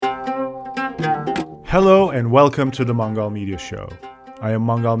Hello and welcome to the Mangal Media Show. I am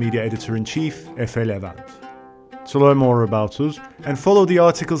Mangal Media Editor-in-Chief, Efe Levent. To learn more about us and follow the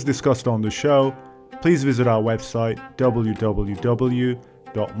articles discussed on the show, please visit our website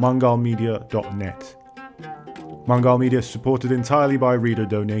www.mangalmedia.net. Mangal Media is supported entirely by reader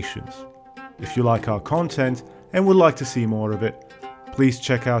donations. If you like our content and would like to see more of it, please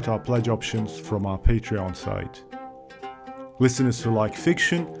check out our pledge options from our Patreon site. Listeners who like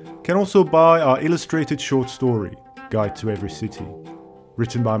fiction can also buy our illustrated short story, Guide to Every City,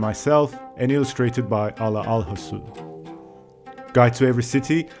 written by myself and illustrated by Ala Al-Hasul. Guide to Every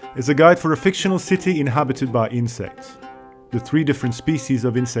City is a guide for a fictional city inhabited by insects. The 3 different species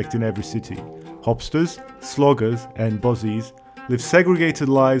of insect in every city, hopsters, sloggers, and buzzies, live segregated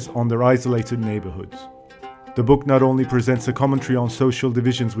lives on their isolated neighborhoods. The book not only presents a commentary on social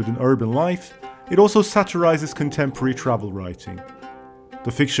divisions within urban life, it also satirizes contemporary travel writing.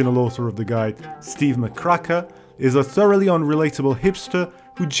 The fictional author of the guide, Steve McCracker, is a thoroughly unrelatable hipster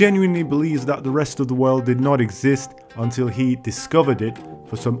who genuinely believes that the rest of the world did not exist until he discovered it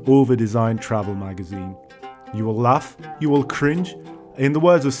for some over-designed travel magazine. You will laugh, you will cringe. In the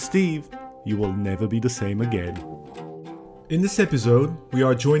words of Steve, you will never be the same again. In this episode, we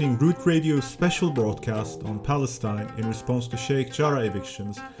are joining Root Radio's special broadcast on Palestine in response to Sheikh Jarrah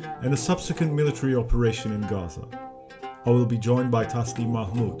evictions and a subsequent military operation in Gaza. I will be joined by Tasneem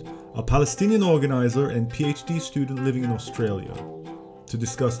Mahmood, a Palestinian organizer and PhD student living in Australia, to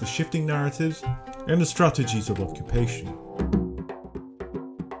discuss the shifting narratives and the strategies of occupation.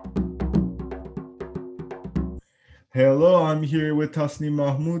 Hello, I'm here with Tasneem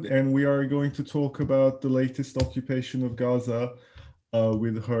Mahmood, and we are going to talk about the latest occupation of Gaza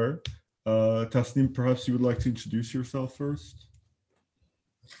with her. Tasneem, perhaps you would like to introduce yourself first?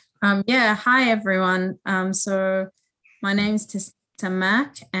 Hi everyone. My name is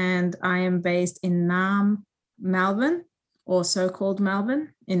Tamak, and I am based in Naarm, Melbourne, or so-called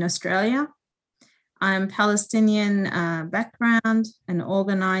Melbourne in Australia. I'm Palestinian background, an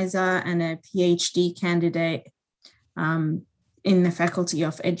organizer and a PhD candidate in the Faculty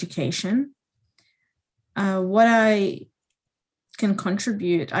of Education. What I can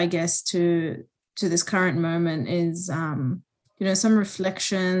contribute, I guess, to this current moment is, some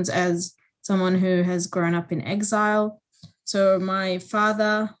reflections as someone who has grown up in exile. So my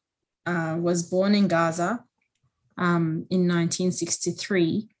father was born in Gaza in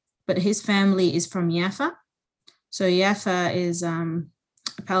 1963, but his family is from Jaffa. So Jaffa is a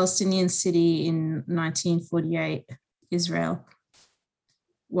Palestinian city in 1948, Israel,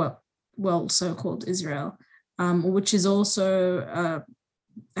 so-called Israel, which is also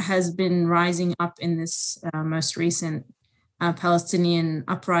has been rising up in this most recent Palestinian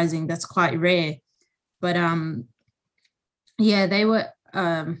uprising that's quite rare. But they were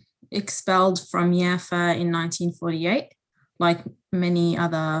expelled from Jaffa in 1948, like many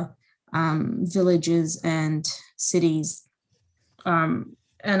other villages and cities. And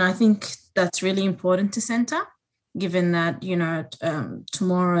I think that's really important to center, given that,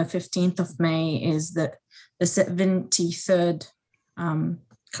 tomorrow, 15th of May, is the 73rd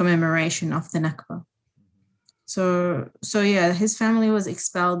commemoration of the Nakba. So his family was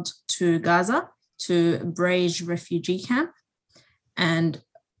expelled to Gaza, to Brej refugee camp. And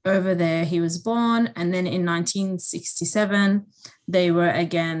over there he was born. And then in 1967, they were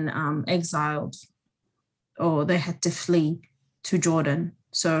again exiled, or they had to flee to Jordan.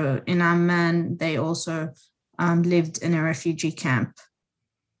 So in Amman, they also lived in a refugee camp.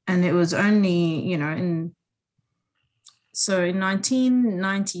 And it was only, in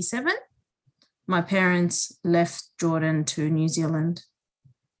 1997, my parents left Jordan to New Zealand.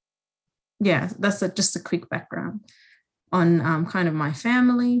 Yeah, that's just a quick background on kind of my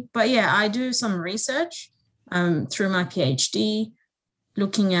family. But I do some research through my PhD,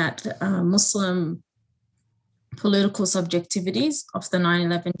 looking at Muslim political subjectivities of the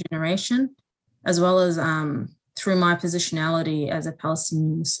 9/11 generation, as well as through my positionality as a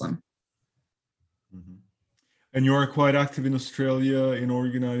Palestinian Muslim. Mm-hmm. And you are quite active in Australia in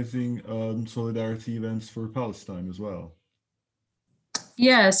organizing solidarity events for Palestine as well.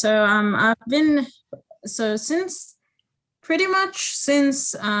 Yeah, so I've been, since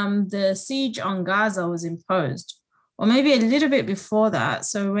the siege on Gaza was imposed, or maybe a little bit before that.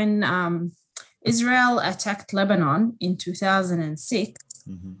 So when Israel attacked Lebanon in 2006,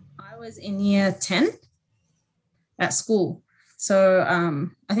 I was in year 10 at school. So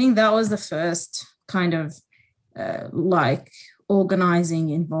I think that was the first kind of organizing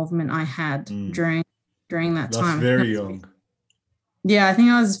involvement I had during that time. That's very young. Yeah, I think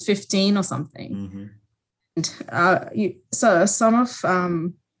I was 15 or something. And so some of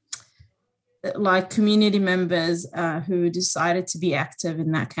like community members who decided to be active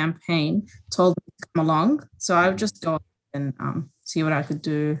in that campaign told me to come along. So I would just go and see what I could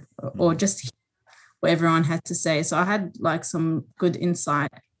do, or just hear what everyone had to say. So I had like some good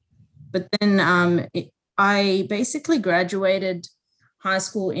insight. But then I basically graduated high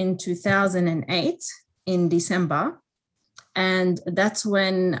school in 2008 in December. And that's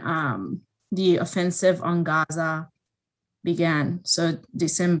when the offensive on Gaza began. So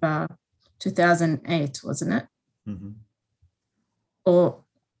December 2008, wasn't it? Mm-hmm. Or,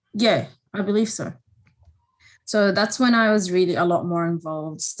 yeah, I believe so. So that's when I was really a lot more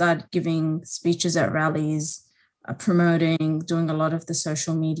involved, started giving speeches at rallies, promoting, doing a lot of the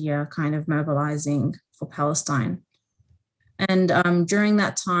social media kind of mobilizing for Palestine. And during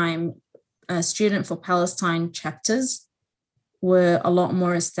that time, Student for Palestine chapters were a lot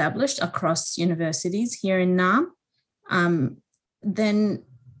more established across universities here in Naarm. Then,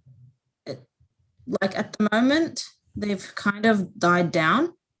 like at the moment, they've kind of died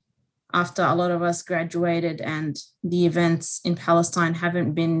down after a lot of us graduated, and the events in Palestine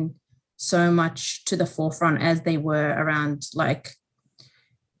haven't been so much to the forefront as they were around like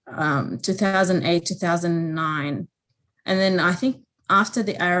 2008, 2009. And then I think after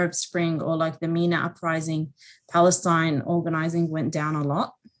the Arab Spring, or like the MENA uprising, Palestine organizing went down a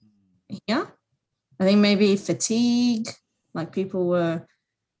lot. Yeah. I think maybe fatigue, like people were,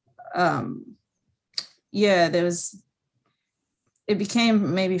 it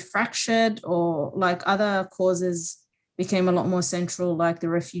became maybe fractured, or like other causes became a lot more central, like the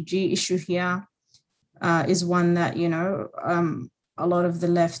refugee issue here is one that, you know, a lot of the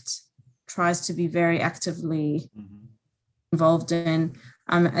left tries to be very actively involved in,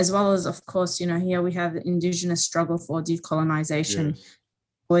 as well as, of course, you know, here we have the Indigenous struggle for decolonization. Yes.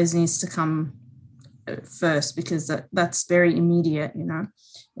 Always needs to come first, because that's very immediate, you know,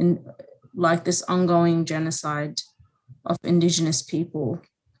 and like this ongoing genocide of Indigenous people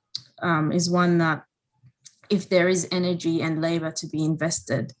is one that, if there is energy and labor to be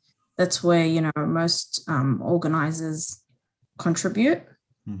invested, that's where, you know, most organizers contribute.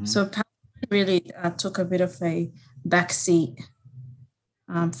 Mm-hmm. So really took a bit of a backseat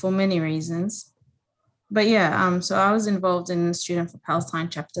for many reasons. But yeah, so I was involved in Student for Palestine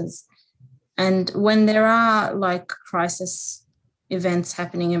chapters. And when there are like crisis events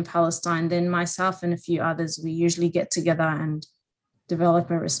happening in Palestine, then myself and a few others, we usually get together and develop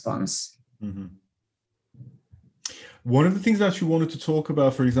a response. Mm-hmm. One of the things that you wanted to talk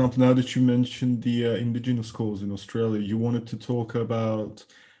about, for example, now that you mentioned the Indigenous cause in Australia, you wanted to talk about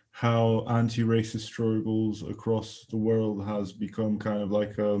how anti-racist struggles across the world has become kind of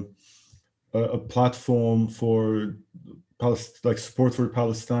like a platform for like support for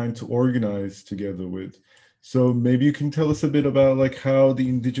Palestine to organize together with. So maybe you can tell us a bit about like how the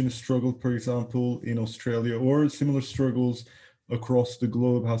Indigenous struggle, for example, in Australia, or similar struggles across the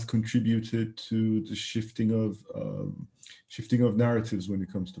globe, has contributed to the shifting of narratives when it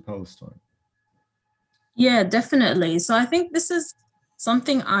comes to Palestine. Yeah, definitely. So I think this is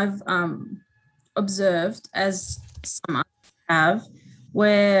something I've observed, as some others have,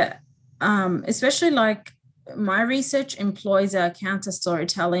 where especially like my research employs a counter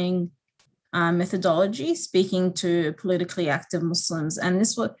storytelling methodology, speaking to politically active Muslims, and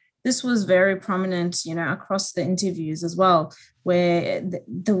this was very prominent, you know, across the interviews as well, where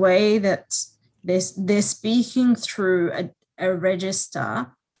the way that they're speaking through a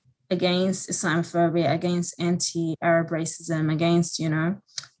register against Islamophobia, against anti-Arab racism, against, you know,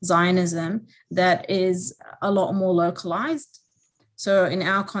 Zionism, that is a lot more localized. So in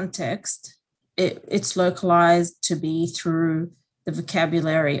our context, it's localized to be through the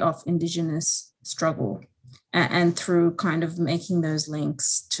vocabulary of Indigenous struggle, and through kind of making those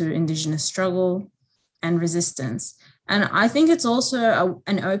links to Indigenous struggle and resistance. And I think it's also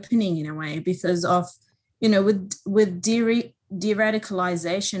an opening in a way, because of, you know, with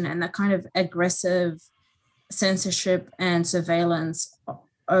de-radicalization and that kind of aggressive censorship and surveillance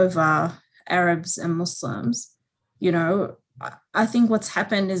over Arabs and Muslims, you know, I think what's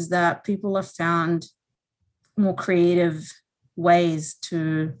happened is that people have found more creative ways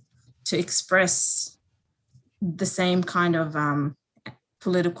to express the same kind of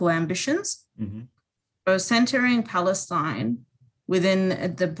political ambitions. Mm-hmm. So centering Palestine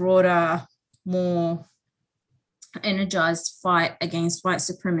within the broader, more energized fight against white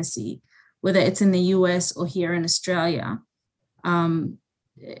supremacy, whether it's in the US or here in Australia,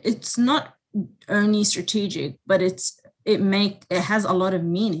 it's not only strategic, but it has a lot of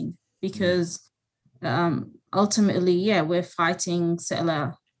meaning, because ultimately, yeah, we're fighting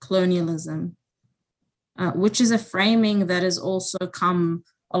settler colonialism, which is a framing that has also come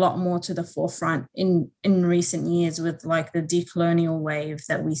a lot more to the forefront in recent years with like the decolonial wave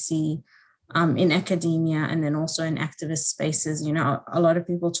that we see in academia and then also in activist spaces. You know, a lot of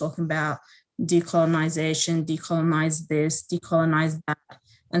people talking about decolonization, decolonize this, decolonize that.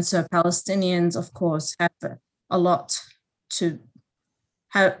 And so Palestinians, of course, have a lot to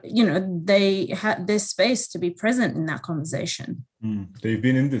have, you know, they had this space to be present in that conversation. They've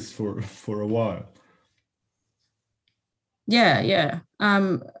been in this for a while. Yeah.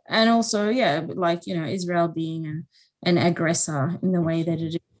 And also, like, you know, Israel being an aggressor in the way that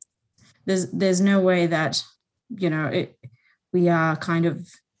it is. There's no way that, you know, we are kind of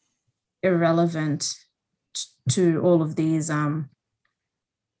irrelevant to all of these,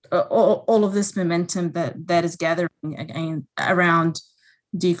 all of this momentum that is gathering again around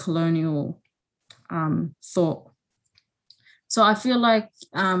decolonial thought. So I feel like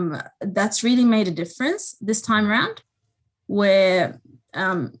that's really made a difference this time around, where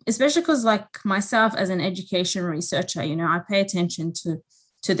especially because like myself as an education researcher, you know, I pay attention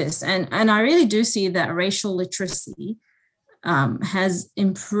to this, and I really do see that racial literacy has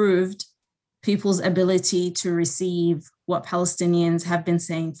improved people's ability to receive what Palestinians have been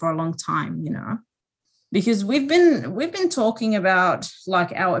saying for a long time, you know, because we've been talking about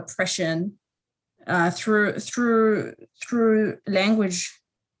like our oppression through language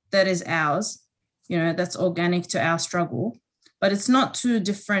that is ours, you know, that's organic to our struggle, but it's not too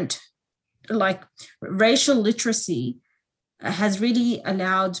different. Like racial literacy has really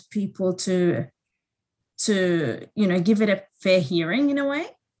allowed people to you know, give it a fair hearing in a way.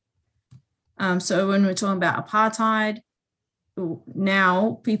 So when we're talking about apartheid,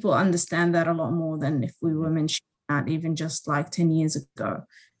 now people understand that a lot more than if we were mentioning that even just like 10 years ago.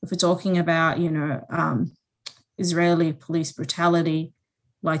 If we're talking about, you know, Israeli police brutality,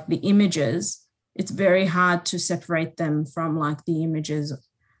 like the images, it's very hard to separate them from like the images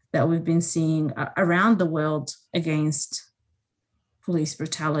that we've been seeing around the world against police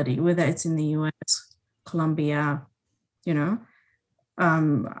brutality, whether it's in the US, Colombia, you know.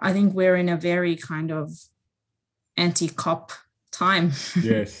 I think we're in a very kind of anti-cop time.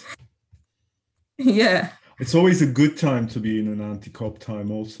 Yes. Yeah. It's always a good time to be in an anti-cop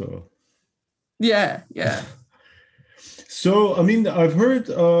time also. Yeah. So, I mean, I've heard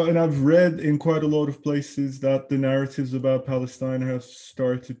and I've read in quite a lot of places that the narratives about Palestine have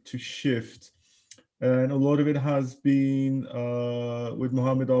started to shift. And a lot of it has been with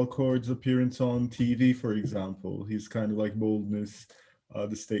Mohammed Al-Kord's appearance on TV, for example. His kind of like boldness,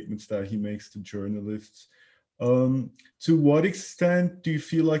 the statements that he makes to journalists. To what extent do you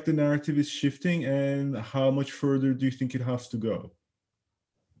feel like the narrative is shifting, and how much further do you think it has to go?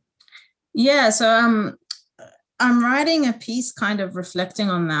 Yeah, so I'm writing a piece kind of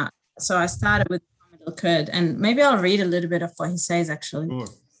reflecting on that. So I started with Mohammed Al-Kurd, and maybe I'll read a little bit of what he says actually. Sure.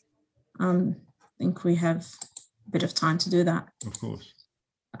 I think we have a bit of time to do that. Of course.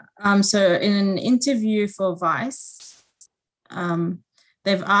 So in an interview for Vice,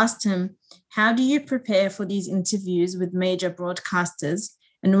 they've asked him, how do you prepare for these interviews with major broadcasters,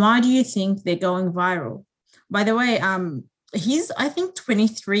 and why do you think they're going viral? By the way, he's, I think,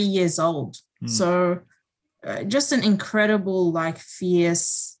 23 years old. So just an incredible, like,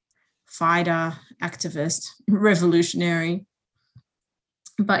 fierce fighter, activist, revolutionary.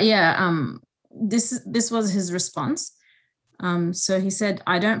 But yeah, this was his response. So he said,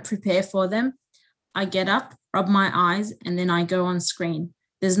 I don't prepare for them. I get up, rub my eyes, and then I go on screen.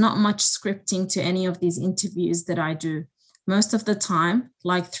 There's not much scripting to any of these interviews that I do. Most of the time,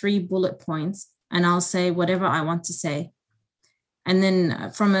 like 3 bullet points, and I'll say whatever I want to say. And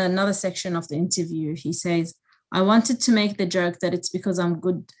then from another section of the interview, he says, I wanted to make the joke that it's because I'm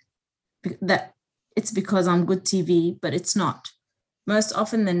good TV, but it's not. Most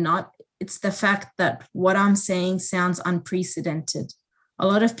often than not, it's the fact that what I'm saying sounds unprecedented. A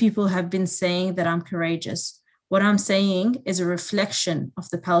lot of people have been saying that I'm courageous. What I'm saying is a reflection of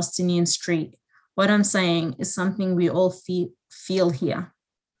the Palestinian street. What I'm saying is something we all feel here.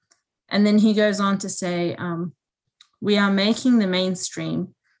 And then he goes on to say, we are making the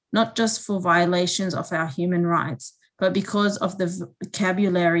mainstream, not just for violations of our human rights, but because of the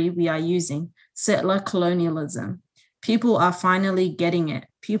vocabulary we are using, settler colonialism. People are finally getting it.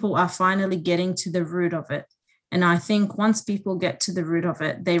 People are finally getting to the root of it. And I think once people get to the root of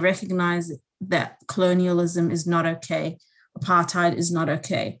it, they recognize that colonialism is not okay. Apartheid is not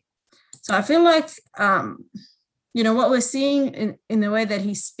okay. So I feel like, what we're seeing in the way that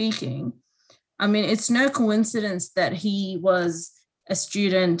he's speaking, I mean, it's no coincidence that he was a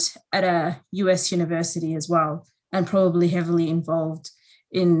student at a US university as well, and probably heavily involved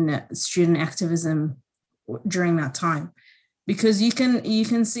in student activism during that time. because you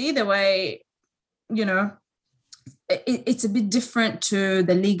can see the way, it's a bit different to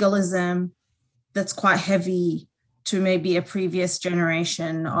the legalism that's quite heavy to maybe a previous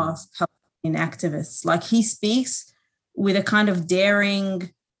generation of Palestinian activists. Like, he speaks with a kind of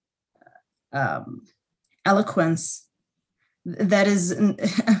daring eloquence that is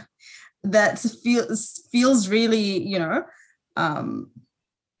that feels really,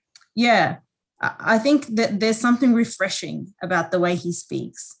 yeah. I think that there's something refreshing about the way he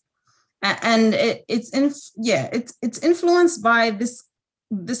speaks, and it's influenced by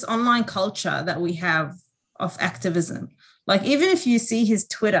this online culture that we have of activism. Like, even if you see his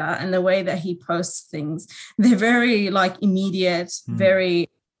Twitter and the way that he posts things, they're very like immediate, very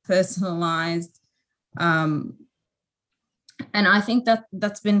personalized. And I think that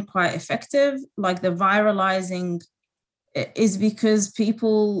that's been quite effective. Like, the viralizing is because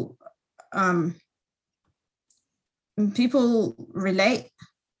people relate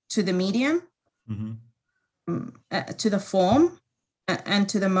to the medium, to the form, and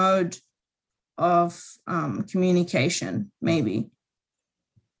to the mode of communication, maybe.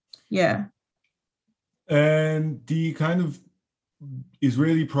 Yeah. And the kind of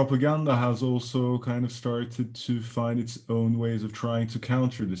Israeli propaganda has also kind of started to find its own ways of trying to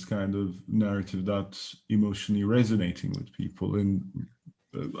counter this kind of narrative that's emotionally resonating with people. And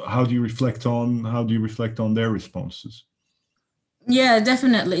how do you reflect on their responses? Yeah,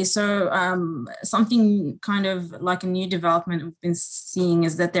 definitely. So something kind of like a new development we've been seeing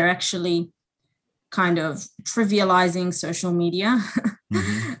is that they're actually kind of trivializing social media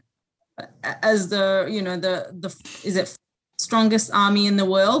as the is it strongest army in the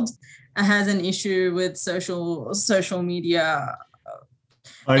world has an issue with social media.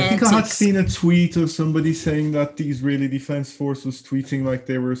 I think I had seen a tweet of somebody saying that the Israeli Defense Force was tweeting like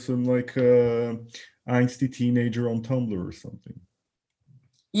they were some like angsty teenager on Tumblr or something.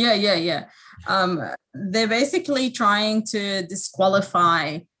 Yeah. They're basically trying to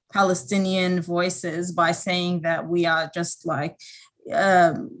disqualify Palestinian voices by saying that we are just like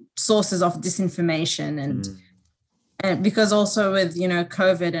sources of disinformation, and because also with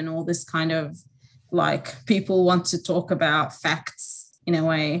COVID and all this kind of like people want to talk about facts in a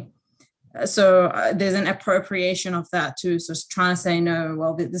way, so there's an appropriation of that too. So it's trying to say no,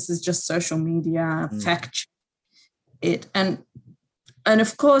 well, this is just social media, fact it, and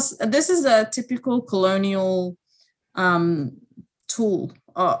of course this is a typical colonial tool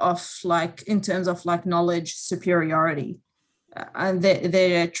of like in terms of like knowledge superiority, and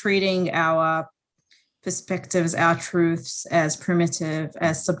they're treating our perspectives, our truths, as primitive,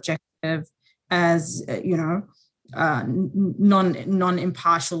 as subjective, as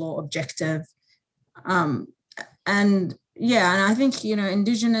non-impartial or objective, and I think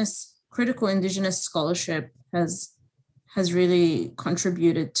critical indigenous scholarship has really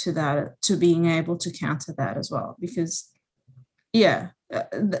contributed to that, to being able to counter that as well, because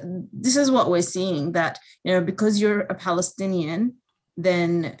this is what we're seeing, that because you're a Palestinian,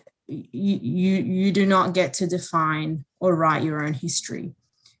 then you do not get to define or write your own history.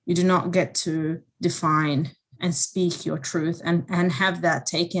 You do not get to define and speak your truth and have that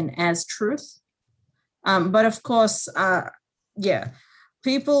taken as truth. But of course,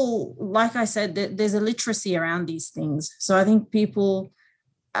 people, like I said, there's a literacy around these things. So I think people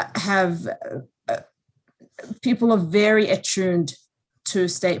are very attuned to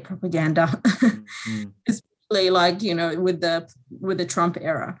state propaganda, especially like with the Trump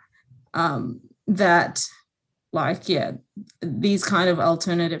era. That like these kind of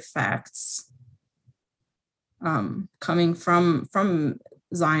alternative facts coming from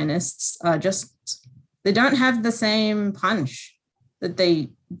Zionists are just, they don't have the same punch that they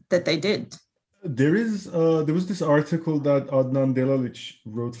did. There was this article that Adnan Delalic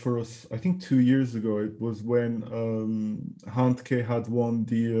wrote for us, I think 2 years ago. It was when Handke had won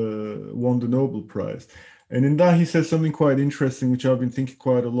the Nobel Prize. And in that, he says something quite interesting, which I've been thinking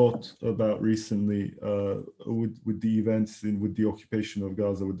quite a lot about recently with the events with the occupation of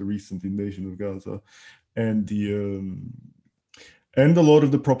Gaza, with the recent invasion of Gaza, and a lot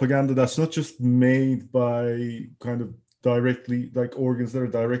of the propaganda that's not just made by kind of directly, like organs that are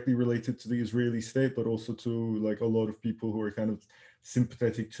directly related to the Israeli state, but also to like a lot of people who are kind of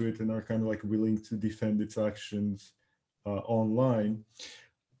sympathetic to it and are kind of like willing to defend its actions online.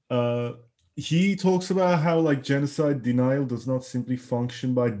 He talks about how like genocide denial does not simply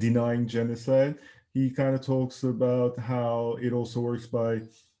function by denying genocide. He kind of talks about how it also works by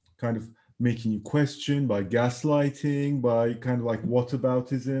kind of making you question, by gaslighting, by kind of like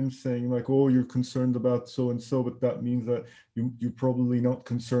whataboutism, saying like, oh, you're concerned about so and so, but that means that you're probably not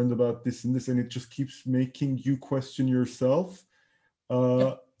concerned about this and this, and it just keeps making you question yourself.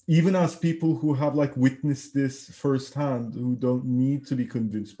 Even as people who have like witnessed this firsthand, who don't need to be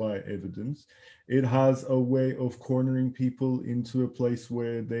convinced by evidence, it has a way of cornering people into a place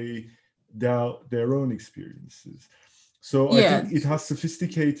where they doubt their own experiences. So I think it has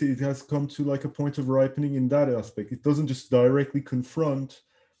sophisticated, it has come to like a point of ripening in that aspect. It doesn't just directly confront,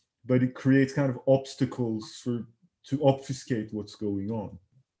 but it creates kind of obstacles to obfuscate what's going on.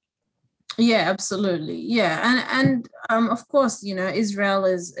 Yeah, absolutely. Yeah. And of course, Israel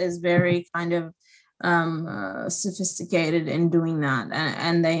is very kind of sophisticated in doing that,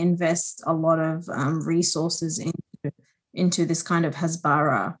 and they invest a lot of resources into this kind of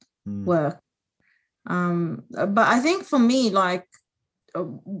hasbara work. But I think for me, like,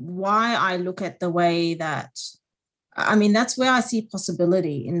 why I look at the way that, I mean, that's where I see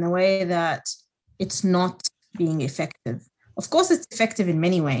possibility in the way that it's not being effective. Of course, it's effective in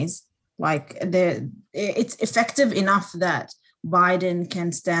many ways. Like, it's effective enough that Biden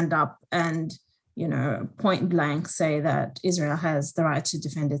can stand up and, point blank say that Israel has the right to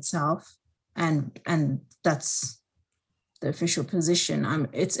defend itself, and that's the official position.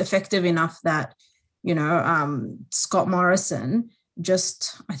 It's effective enough that, Scott Morrison,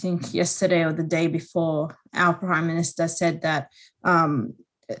 just I think yesterday or the day before, our prime minister said that I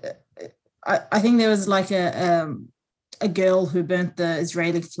think there was like a girl who burnt the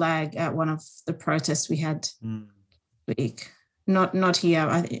Israeli flag at one of the protests we had this week, not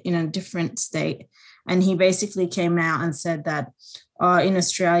here, in a different state. And he basically came out and said that in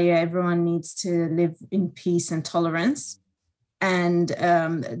Australia, everyone needs to live in peace and tolerance, and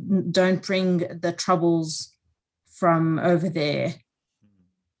don't bring the troubles from over there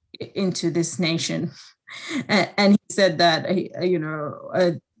into this nation. And he said that,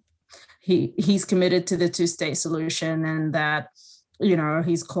 he's committed to the two-state solution, and that,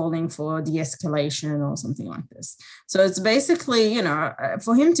 he's calling for de-escalation or something like this. So it's basically,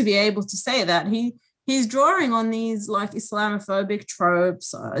 for him to be able to say that, he's drawing on these like Islamophobic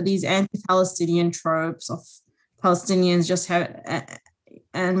tropes, these anti-Palestinian tropes of Palestinians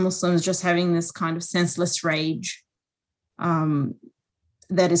and Muslims just having this kind of senseless rage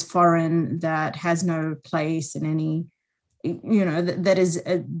that is foreign, that has no place in any, that is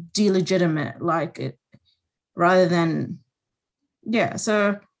delegitimate, like it, rather than,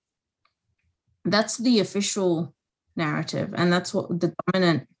 so that's the official narrative, and that's what the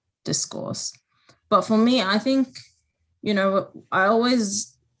dominant discourse. But for me, I think, I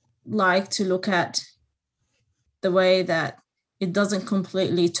always like to look at the way that it doesn't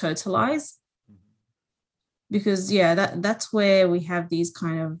completely totalize, because that's where we have these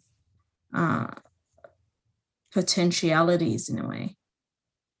kind of potentialities in a way.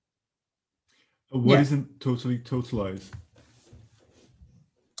 What isn't totally totalized?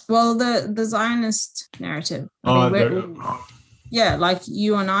 Well, the Zionist narrative. Like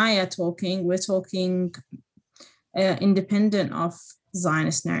you and I are talking, we're talking independent of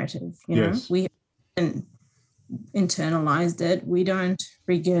Zionist narrative. Yes. We haven't internalized it. We don't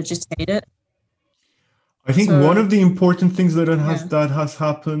regurgitate it. I think one of the important things that has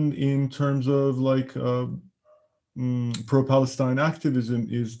happened in terms of like pro-Palestine activism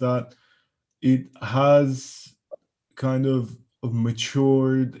is that it has kind of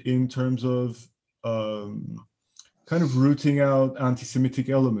matured in terms of kind of rooting out anti-Semitic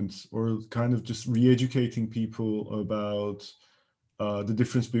elements, or kind of just re-educating people about the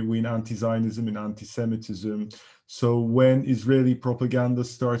difference between anti-Zionism and anti-Semitism. So when Israeli propaganda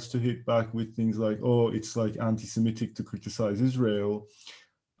starts to hit back with things like, oh, it's like anti-Semitic to criticize Israel,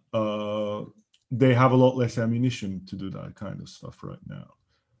 they have a lot less ammunition to do that kind of stuff right now.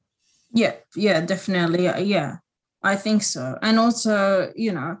 Yeah, definitely. Yeah, I think so. And also,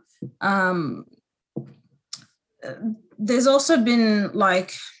 there's also been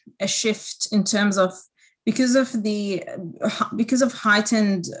like a shift in terms of, because of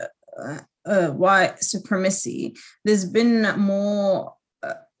heightened white supremacy, there's been more,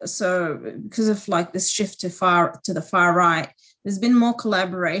 so because of like this shift to the far right, there's been more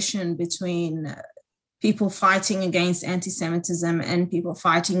collaboration between people fighting against anti-Semitism and people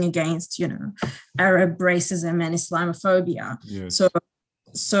fighting against, Arab racism and Islamophobia. Yes.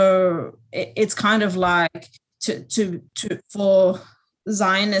 So it's kind of like for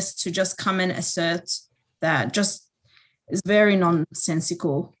Zionists to just come and assert that just is very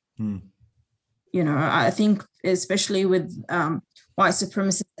nonsensical. I think especially with white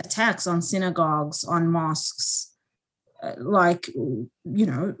supremacist attacks on synagogues, on mosques, like,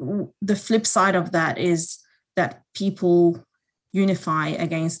 the flip side of that is that people unify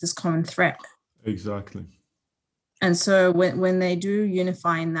against this common threat. Exactly. And so when they do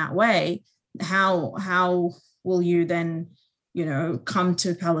unify in that way, how will you then, come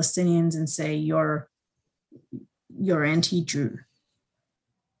to Palestinians and say you're anti-Jew?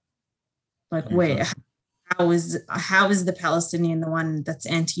 Like, Exactly. how is the Palestinian the one that's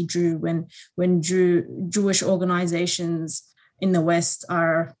anti-Jew when Jewish organizations in the West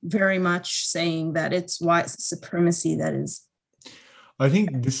are very much saying that it's white supremacy that is. I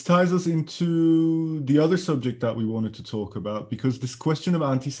think this ties us into the other subject that we wanted to talk about, because this question of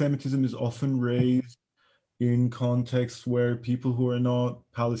anti-Semitism is often raised in contexts where people who are not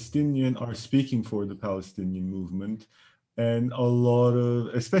Palestinian are speaking for the Palestinian movement. And a lot of,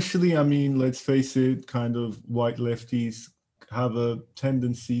 especially, I mean, let's face it, kind of white lefties have a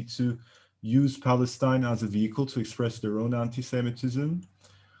tendency to use Palestine as a vehicle to express their own anti-Semitism.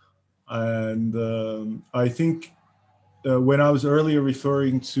 And I think when I was earlier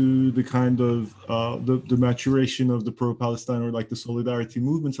referring to the kind of the maturation of the pro-Palestine or like the solidarity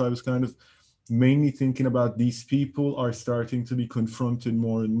movements, I was kind of mainly thinking about these people are starting to be confronted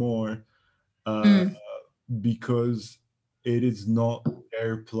more and more because it is not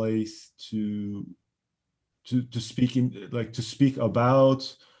their place to speak in, like, to speak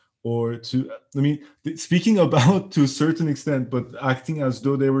about, or to, I mean, speaking about to a certain extent, but acting as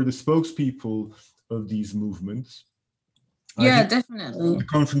though they were the spokespeople of these movements. Yeah, definitely. The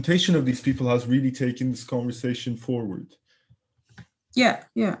confrontation of these people has really taken this conversation forward. Yeah.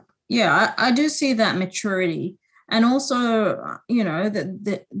 I do see that maturity, and also,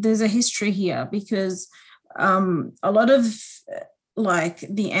 that there's a history here, because a lot of like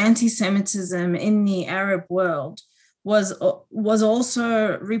the anti-Semitism in the Arab world was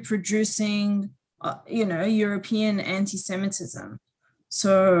also reproducing, European anti-Semitism.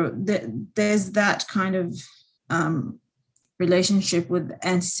 So there's that kind of relationship with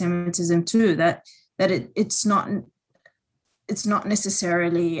anti-Semitism too, that it's not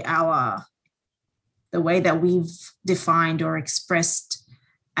necessarily the way that we've defined or expressed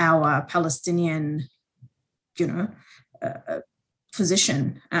our Palestinian,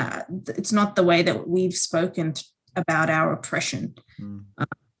 position. It's not the way that we've spoken about our oppression.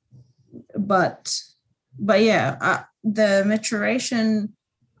 But yeah, the maturation,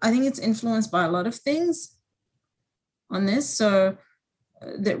 I think it's influenced by a lot of things on this. So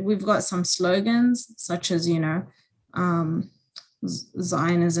that we've got some slogans such as,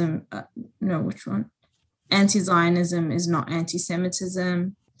 Zionism, which one? Anti-Zionism is not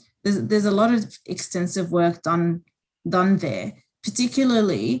anti-Semitism. There's a lot of extensive work done there,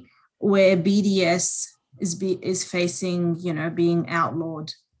 particularly where BDS is facing, being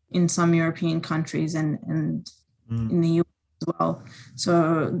outlawed in some European countries and in the US as well.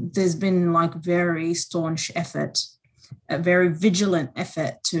 So there's been like very staunch effort, a very vigilant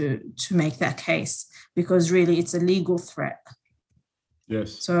effort to make that case, because really it's a legal threat.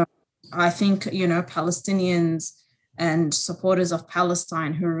 Yes. So I think, Palestinians and supporters of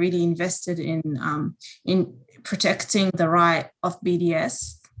Palestine who are really invested in protecting the right of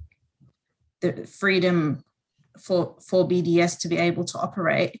BDS, the freedom for BDS to be able to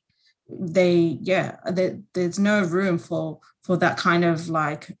operate, there's no room for that kind of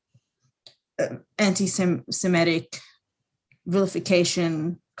like anti-Semitic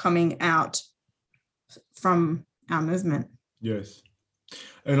vilification coming out from our movement. Yes.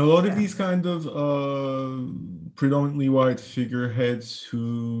 And a lot of these kind of predominantly white figureheads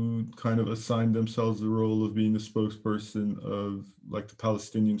who kind of assign themselves the role of being the spokesperson of like the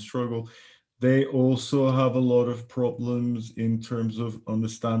Palestinian struggle, they also have a lot of problems in terms of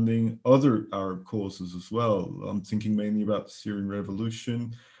understanding other Arab causes as well. I'm thinking mainly about the Syrian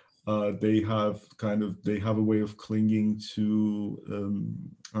revolution. They have a way of clinging to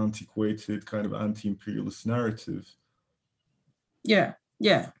antiquated kind of anti-imperialist narrative. Yeah,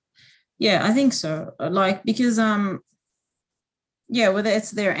 I think so. Like, because whether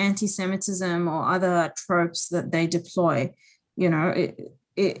it's their anti-Semitism or other tropes that they deploy,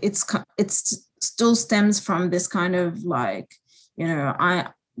 it still stems from this kind of like, I'm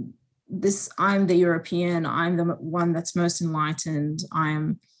the European, I'm the one that's most enlightened,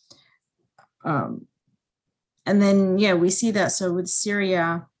 and then we see that. So with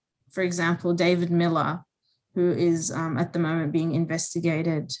Syria, for example, David Miller, who is at the moment being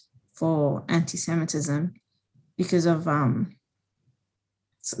investigated for anti-Semitism because of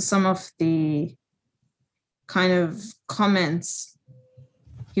some of the kind of comments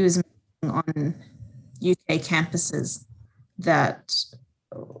he was making on UK campuses that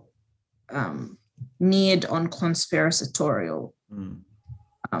neared on conspiratorial.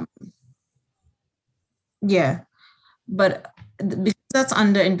 Um, yeah, but because that's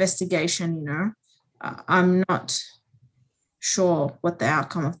under investigation, I'm not sure what the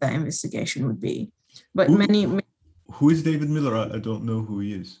outcome of that investigation would be. But who is David Miller? I don't know who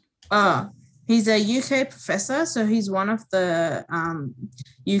he is. He's a UK professor, so he's one of the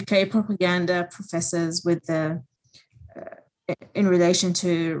UK propaganda professors with the in relation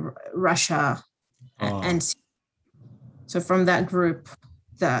to Russia, and so from that group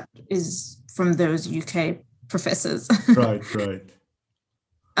that is from those UK professors. Right.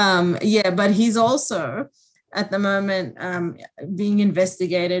 But he's also at the moment being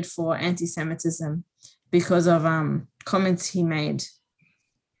investigated for anti-Semitism because of comments he made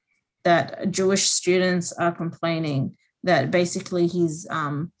that Jewish students are complaining that basically he's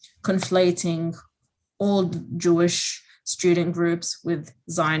conflating all Jewish student groups with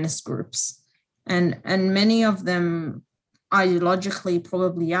Zionist groups. And many of them ideologically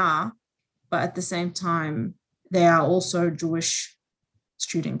probably are, but at the same time, they are also Jewish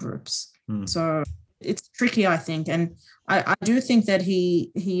student groups. So it's tricky, I think. And I do think that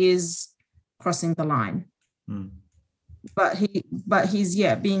he is crossing the line. But he's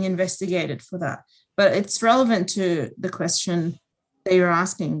being investigated for that. But it's relevant to the question that you're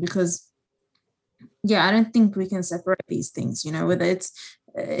asking, because I don't think we can separate these things, whether it's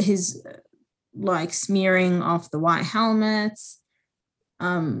his like smearing of the white helmets,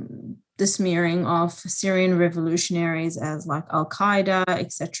 the smearing of Syrian revolutionaries as like Al-Qaeda,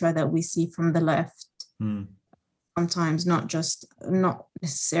 etc., that we see from the left. Sometimes not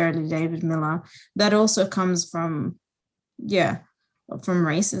necessarily David Miller. That also comes from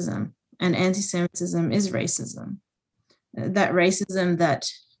racism, and anti-Semitism is racism. That racism that,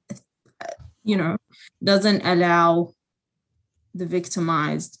 doesn't allow the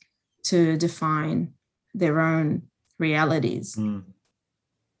victimized to define their own realities.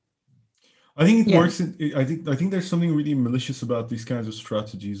 I think it works. I think there's something really malicious about these kinds of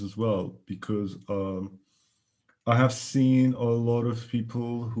strategies as well, because I have seen a lot of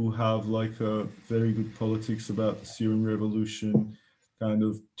people who have like a very good politics about the Syrian revolution kind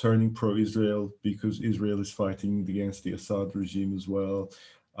of turning pro-Israel because Israel is fighting against the Assad regime as well.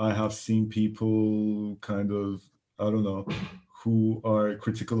 I have seen people kind of, I don't know, who are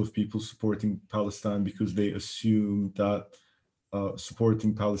critical of people supporting Palestine because they assume that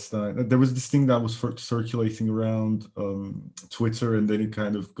supporting Palestine. There was this thing that was circulating around Twitter, and then it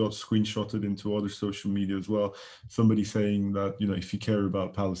kind of got screenshotted into other social media as well. Somebody saying that, if you care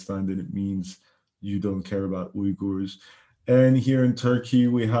about Palestine, then it means you don't care about Uyghurs. And here in Turkey,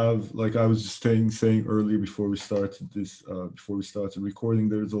 we have, like I was just saying earlier before we started recording,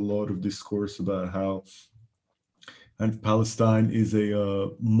 there's a lot of discourse about how Palestine is a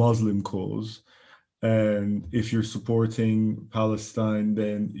Muslim cause. And if you're supporting Palestine,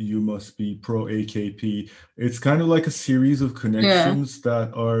 then you must be pro-AKP. It's kind of like a series of connections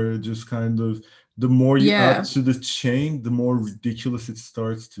that are just kind of, the more you add to the chain, the more ridiculous it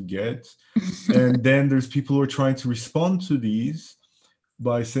starts to get. And then there's people who are trying to respond to these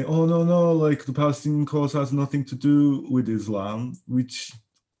by saying, oh, no, like the Palestinian cause has nothing to do with Islam, which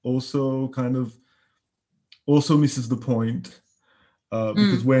also kind of misses the point.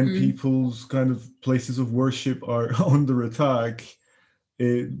 Because when people's kind of places of worship are under attack,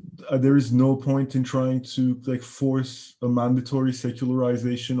 there is no point in trying to like force a mandatory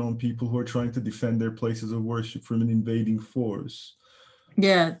secularization on people who are trying to defend their places of worship from an invading force.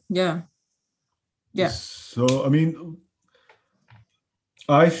 Yeah. So, I mean,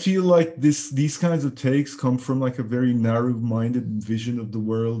 I feel like these kinds of takes come from like a very narrow-minded vision of the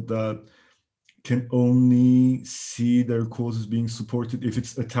world that can only see their causes being supported if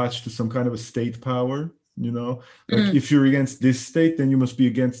it's attached to some kind of a state power, like if you're against this state, then you must be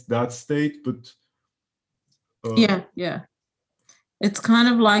against that state. But it's kind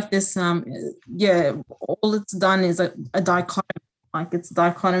of like this all it's done is a dichotomy, like it's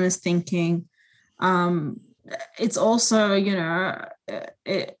dichotomous thinking. It's also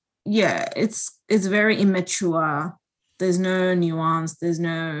it's very immature. There's no nuance, there's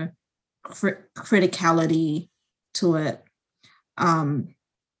no criticality to it.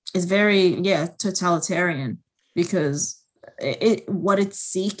 It's very totalitarian, because what it's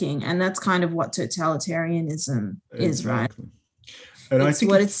seeking, and that's kind of what totalitarianism is, right? And I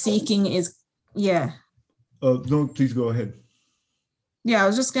think it's seeking is no, please go ahead. I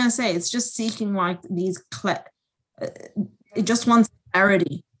was just gonna say, it's just seeking like these it just wants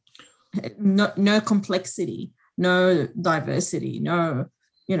clarity, no complexity, no diversity, no,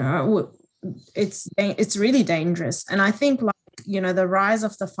 it's really dangerous. And I think, like, the rise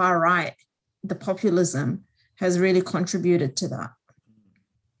of the far right the populism has really contributed to that.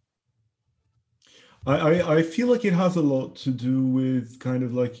 I feel like it has a lot to do with kind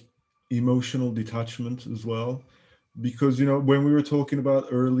of like emotional detachment as well, because when we were talking about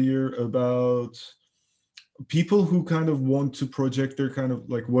earlier about people who kind of want to project their kind of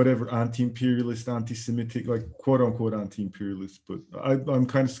like whatever anti-imperialist, anti-Semitic, like quote unquote anti-imperialist, but I'm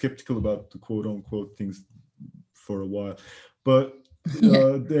kind of skeptical about the quote unquote things for a while, but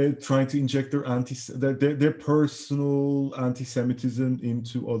they're trying to inject their personal anti-Semitism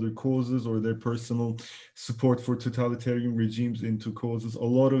into other causes, or their personal support for totalitarian regimes into causes. A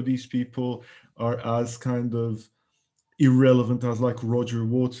lot of these people are as kind of irrelevant as like Roger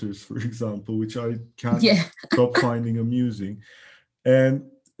Waters, for example, which I can't stop finding amusing. And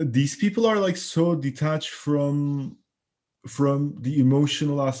these people are like so detached from the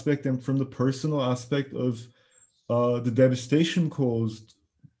emotional aspect and from the personal aspect of the devastation caused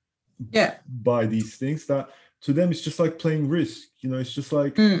by these things, that to them it's just like playing Risk. It's just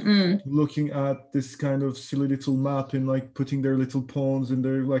like looking at this kind of silly little map and like putting their little pawns and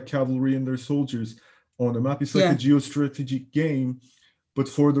their like cavalry and their soldiers on a map. It's like a geostrategic game. But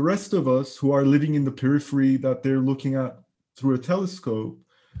for the rest of us who are living in the periphery that they're looking at through a telescope,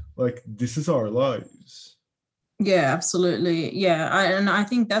 like, this is our lives. Yeah, absolutely. Yeah. I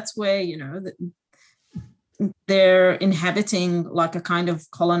think that's where, they're inhabiting like a kind of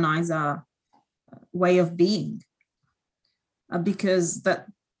colonizer way of being, because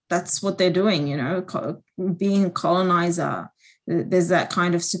that's what they're doing, being a colonizer. There's that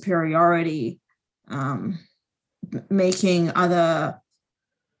kind of superiority, making other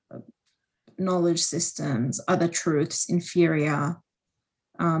knowledge systems, other truths inferior,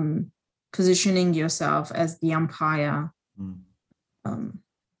 positioning yourself as the umpire.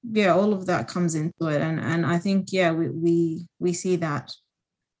 All of that comes into it, and I think we see that,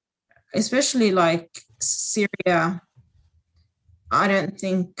 especially like Syria. I don't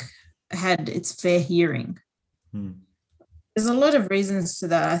think had its fair hearing. There's a lot of reasons to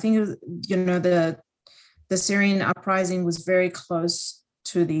that. I think the Syrian uprising was very close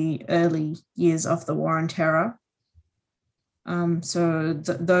to the early years of the War on Terror. So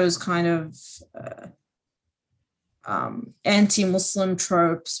those kind of anti-Muslim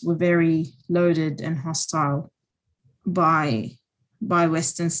tropes were very loaded and hostile by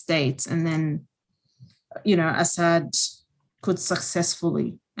Western states, and then Assad could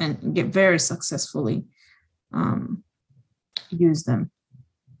successfully and get very successfully use them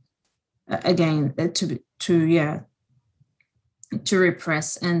again to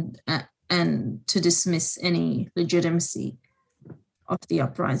repress and to dismiss any legitimacy of the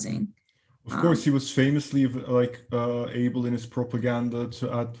uprising. Of course, he was famously able in his propaganda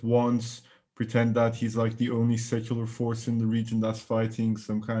to at once pretend that he's like the only secular force in the region that's fighting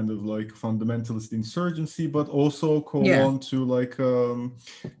some kind of like fundamentalist insurgency, but also call on to like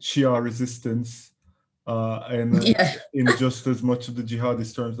Shia resistance in just as much of the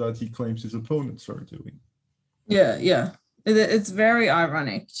jihadist terms that he claims his opponents are doing. Yeah. It's very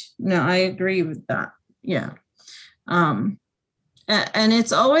ironic. No, I agree with that. Yeah. And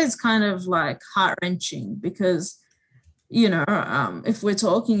it's always kind of like heart-wrenching because, if we're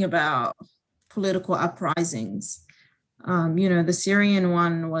talking about political uprisings, the Syrian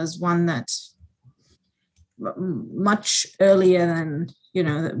one was one that much earlier than,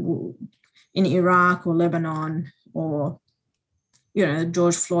 in Iraq or Lebanon or,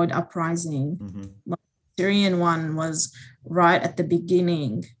 George Floyd uprising. The Syrian one was right at the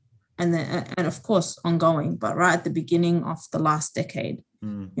beginning, and of course ongoing, but right at the beginning of the last decade,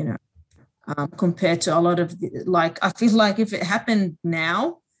 compared to a lot of I feel like if it happened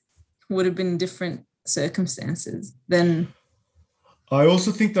now, would have been different circumstances then. I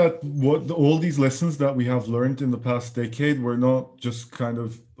also think that all these lessons that we have learned in the past decade were not just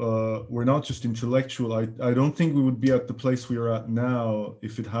we're not just intellectual. I don't think we would be at the place we are at now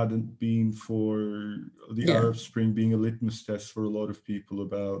if it hadn't been for the Arab Spring being a litmus test for a lot of people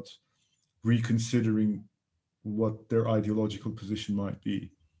about reconsidering what their ideological position might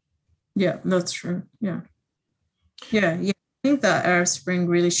be. Yeah, that's true. Yeah. I think that Arab Spring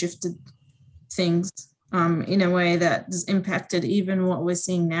really shifted things in a way that has impacted even what we're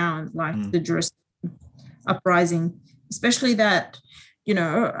seeing now, like the Jerusalem uprising, especially that,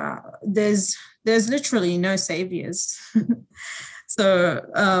 there's literally no saviors. So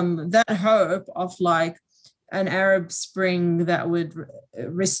that hope of like an Arab Spring that would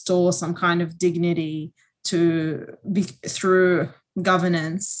restore some kind of dignity to be through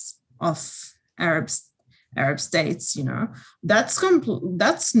governance of Arab states,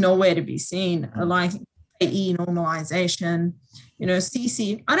 that's nowhere to be seen. Like normalization,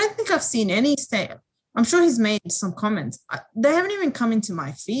 Sisi, I don't think I've seen any state. I'm sure he's made some comments. They haven't even come into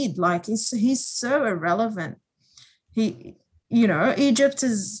my feed. Like he's so irrelevant. Egypt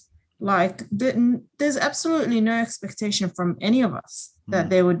is like, there's absolutely no expectation from any of us that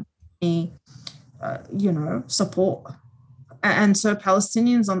there would be, support. And so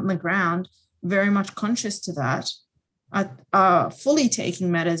Palestinians on the ground, very much conscious to that, are fully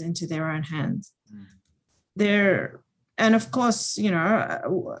taking matters into their own hands. And of course,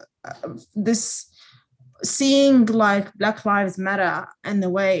 this seeing like Black Lives Matter and the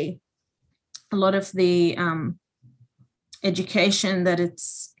way a lot of the education that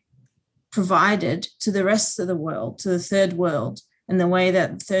it's provided to the rest of the world, to the third world, and the way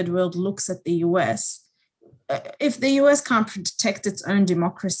that the third world looks at the US. If the US can't protect its own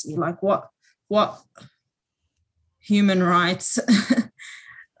democracy, like what human rights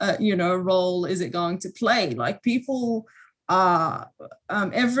role is it going to play? Like people are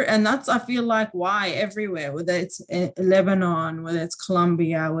and that's, I feel like, why everywhere, whether it's Lebanon, whether it's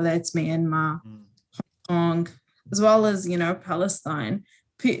Colombia, whether it's Myanmar, Hong Kong, as well as Palestine,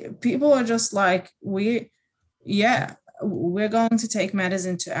 people are just like, we're going to take matters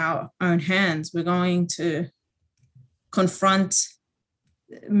into our own hands. We're going to confront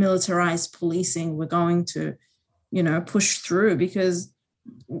militarized policing. We're going to push through, because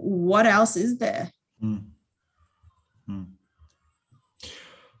what else is there?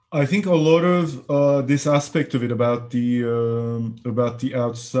 I think a lot of this aspect of it about the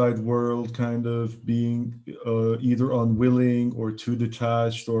outside world kind of being either unwilling or too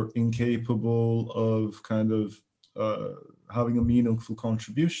detached or incapable of kind of having a meaningful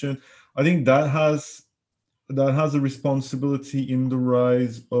contribution, I think that has a responsibility in the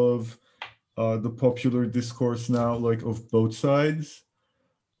rise of the popular discourse now, like of both sides.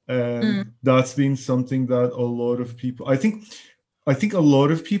 And that's been something that a lot of people, I think a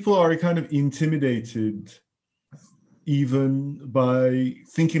lot of people are kind of intimidated even by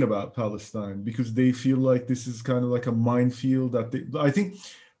thinking about Palestine, because they feel like this is kind of like a minefield I think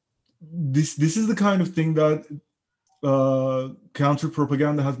this is the kind of thing that counter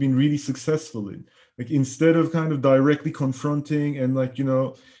propaganda has been really successful in. Like, instead of kind of directly confronting and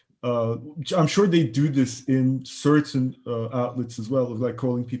I'm sure they do this in certain outlets as well, of like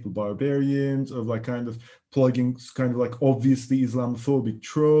calling people barbarians, of like kind of plugging kind of like obviously Islamophobic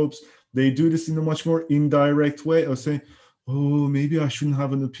tropes. They do this in a much more indirect way of saying, oh, maybe I shouldn't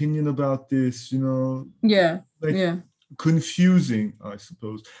have an opinion about this, confusing, I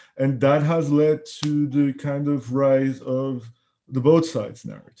suppose. And that has led to the kind of rise of the both sides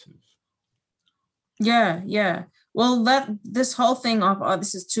narrative. Yeah. Well, this whole thing of,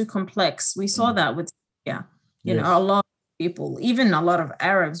 this is too complex. We saw that with Syria. A lot of people, even a lot of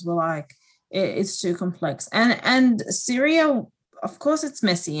Arabs, were like, it's too complex. And Syria, of course, it's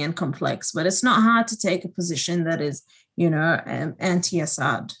messy and complex, but it's not hard to take a position that is,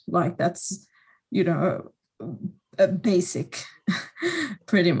 anti-Assad. Like, that's, basic,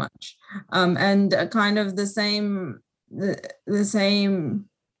 pretty much. And kind of the same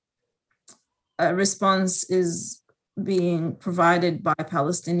response is being provided by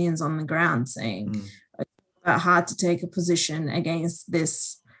Palestinians on the ground, saying it's hard to take a position against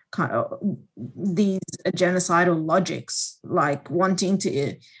this kind of these genocidal logics, like wanting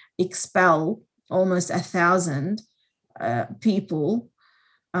to expel almost 1,000 people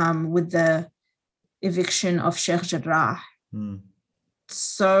with the eviction of Sheikh Jarrah.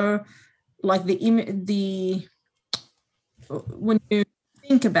 So, like, when you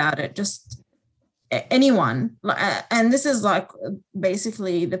think about it, just anyone, and this is like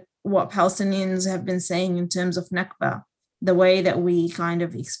basically what Palestinians have been saying in terms of Nakba. The way that we kind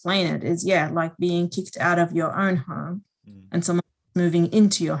of explain it is, like being kicked out of your own home and someone moving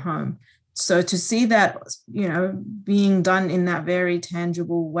into your home. So to see that, being done in that very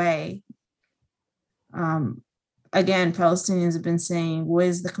tangible way, again, Palestinians have been saying,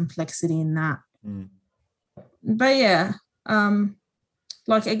 where's the complexity in that? But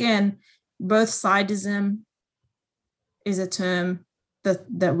like, again, both sidism is a term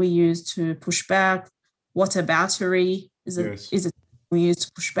that we use to push back. Whataboutery is a term we use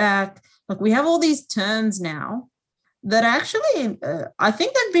to push back. Like, we have all these terms now that actually I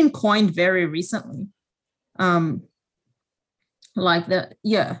think they've been coined very recently. Like that,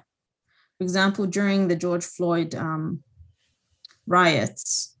 for example, during the George Floyd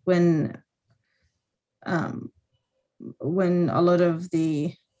riots, when a lot of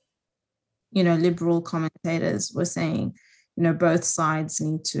the liberal commentators were saying, both sides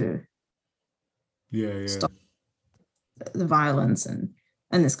need to stop the violence and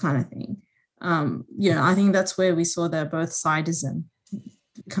this kind of thing. I think that's where we saw the both sidism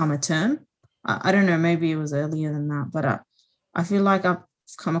become a term. I don't know, maybe it was earlier than that, but I feel like I've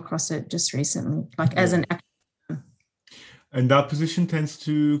come across it just recently, like as an acronym. And that position tends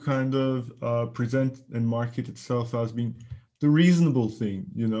to kind of present and market itself as being the reasonable thing,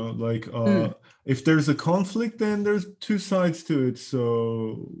 like if there's a conflict, then there's two sides to it.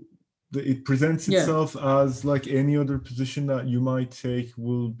 So it presents itself as like any other position that you might take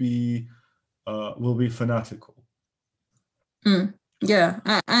will be fanatical. Yeah,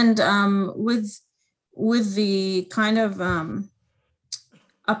 and with the kind of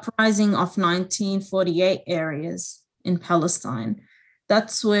uprising of 1948 areas in Palestine,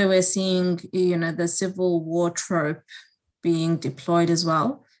 that's where we're seeing, the civil war trope being deployed as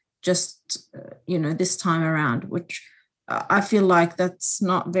well, just, this time around, which I feel like that's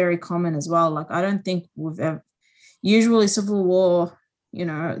not very common as well. Like, I don't think we've ever, usually civil war,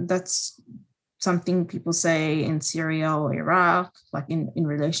 that's something people say in Syria or Iraq, like in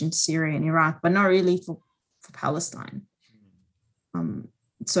relation to Syria and Iraq, but not really for Palestine.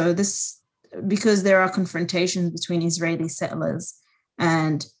 So this, because there are confrontations between Israeli settlers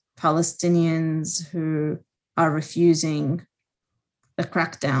and Palestinians who are refusing a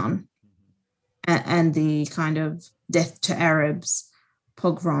crackdown and the kind of death to Arabs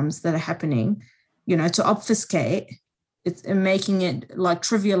pogroms that are happening, to obfuscate it and making it like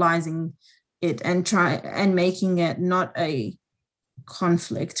trivializing it and making it not a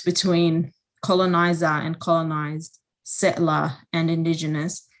conflict between colonizer and colonized, settler and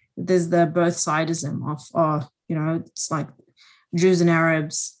indigenous. There's the both sidism of, it's like Jews and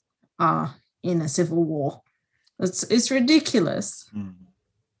Arabs are in a civil war. It's ridiculous.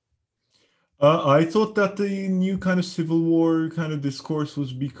 I thought that the new kind of civil war kind of discourse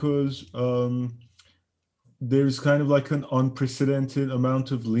was because there's kind of like an unprecedented amount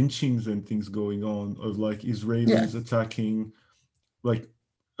of lynchings and things going on of like Israelis attacking like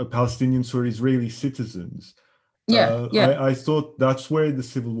Palestinians or Israeli citizens. I thought that's where the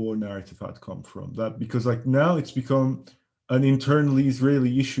civil war narrative had come from. That because like now it's become an internally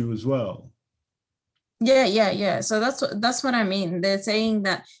Israeli issue as well. Yeah. So that's what I mean. They're saying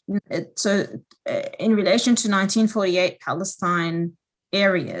that in relation to 1948 Palestine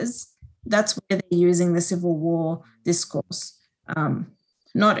areas, that's where they're using the civil war discourse,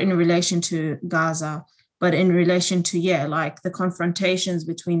 not in relation to Gaza, but in relation to, like the confrontations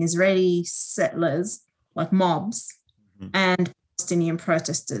between Israeli settlers, like mobs, and Palestinian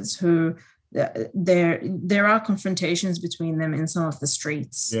protesters who there are confrontations between them in some of the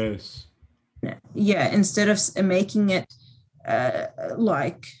streets. Yes. Yeah, instead of making it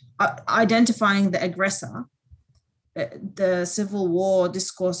like identifying the aggressor, the civil war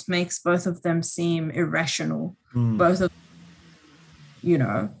discourse makes both of them seem irrational. Both of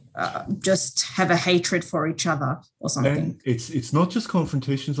just have a hatred for each other or something. And it's not just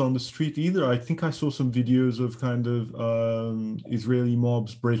confrontations on the street either. I think I saw some videos of kind of Israeli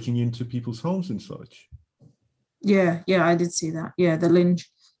mobs breaking into people's homes and such. Yeah, I did see that. Yeah,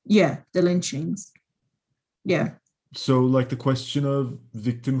 the lynchings. Yeah. So like the question of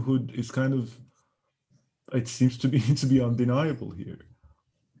victimhood is kind of, it seems to be undeniable here.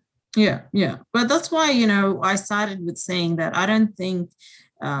 Yeah. But that's why, I started with saying that I don't think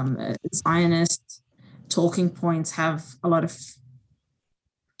Zionist talking points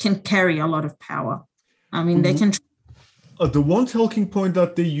can carry a lot of power. I mean, they can. The one talking point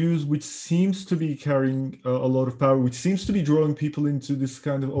that they use, which seems to be carrying a lot of power, which seems to be drawing people into this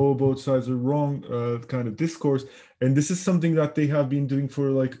kind of, both sides are wrong kind of discourse. And this is something that they have been doing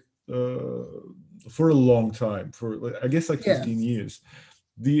for for a long time, for I guess like 15 years.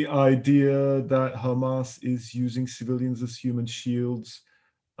 The idea that Hamas is using civilians as human shields.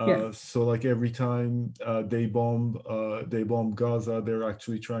 So like every time they bomb Gaza, they're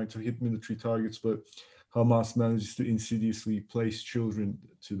actually trying to hit military targets, but Hamas manages to insidiously place children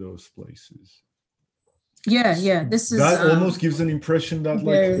to those places. Yeah. This is that almost gives an impression that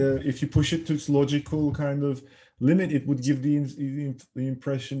if you push it to its logical kind of limit, it would give the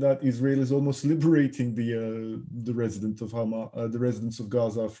impression that Israel is almost liberating the residents of Hamas, the residents of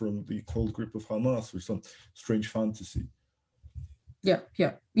Gaza from the cold grip of Hamas, or some strange fantasy. Yeah,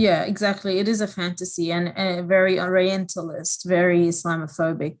 exactly. It is a fantasy and a very Orientalist, very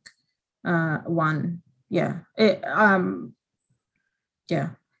Islamophobic one.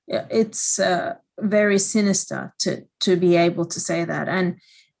 It's very sinister to be able to say that, and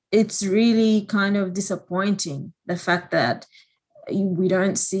it's really kind of disappointing the fact that we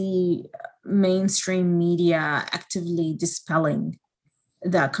don't see mainstream media actively dispelling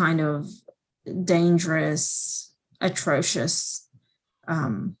that kind of dangerous, atrocious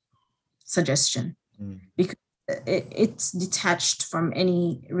suggestion because it's detached from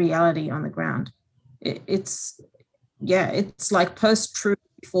any reality on the ground. It's like post-truth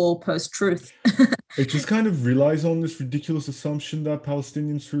before post-truth. It just kind of relies on this ridiculous assumption that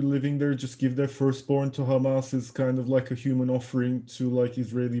Palestinians who are living there just give their firstborn to Hamas as kind of like a human offering to like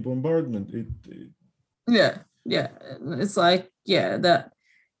Israeli bombardment. Yeah. It's like, that.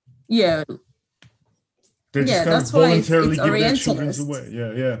 Yeah. They just kind of that's why voluntarily it's give their children Orientalist.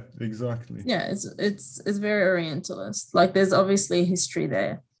 away. Yeah, exactly. Yeah, it's very Orientalist. Like there's obviously history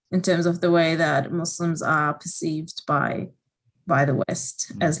there in terms of the way that Muslims are perceived by the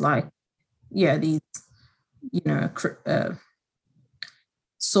West as like, these,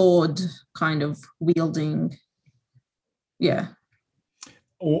 sword kind of wielding. Yeah.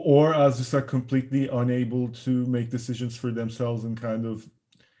 Or as just like completely unable to make decisions for themselves and kind of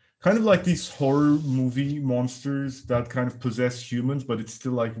like these horror movie monsters that kind of possess humans, but it's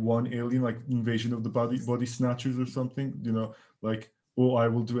still like one alien, like Invasion of the Body Snatchers or something, like, oh, I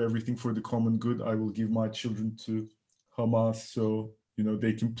will do everything for the common good. I will give my children to Hamas so,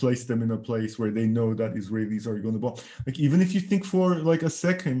 they can place them in a place where they know that Israelis are going to bomb. Like, even if you think for like a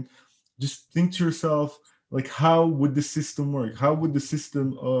second, just think to yourself, like, how would the system work? How would the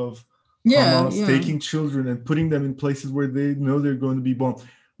system of Hamas taking children and putting them in places where they know they're going to be bombed?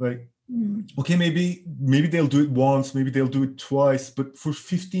 Like, okay, maybe they'll do it once, maybe they'll do it twice, but for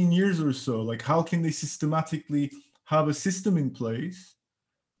 15 years or so, like, how can they systematically have a system in place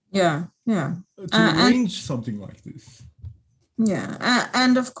to arrange something like this? Yeah,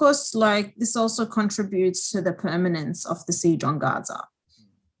 and of course, like, this also contributes to the permanence of the siege on Gaza.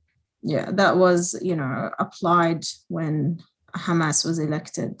 Yeah, that was, applied when Hamas was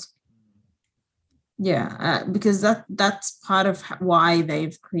elected. Yeah, because that's part of why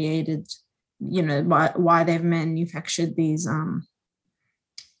they've created, why they've manufactured these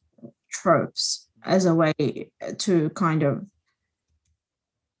tropes as a way to kind of,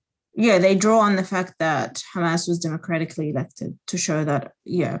 they draw on the fact that Hamas was democratically elected to show that,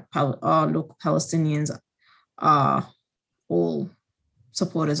 look, Palestinians are all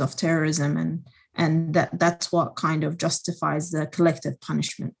supporters of terrorism, and that's what kind of justifies the collective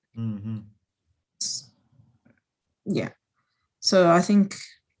punishment. Yeah. So I think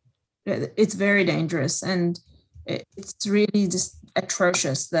it's very dangerous, and it's really just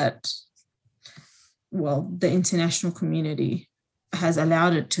atrocious that, well, the international community has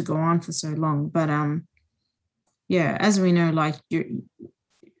allowed it to go on for so long. But as we know, like,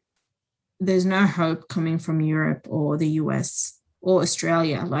 there's no hope coming from Europe or the US or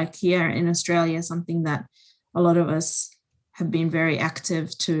Australia. Like, here in Australia, something that a lot of us have been very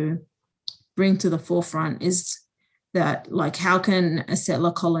active to bring to the forefront is that, like, how can a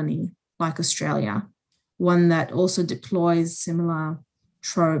settler colony like Australia, one that also deploys similar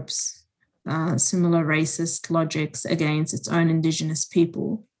tropes, similar racist logics against its own Indigenous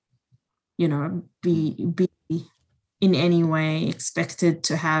people, be in any way expected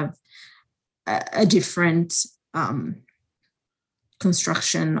to have a different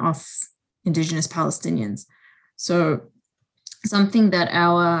construction of Indigenous Palestinians. So something that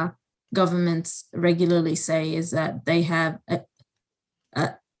our governments regularly say is that they have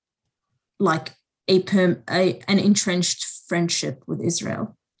an entrenched friendship with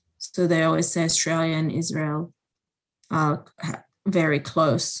Israel. So they always say Australia and Israel are very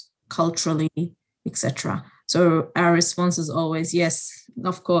close culturally, etc. So our response is always yes,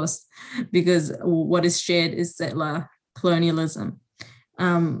 of course, because what is shared is settler colonialism.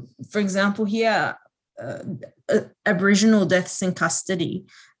 For example, here, Aboriginal deaths in custody,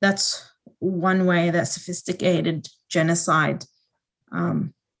 that's one way that sophisticated genocide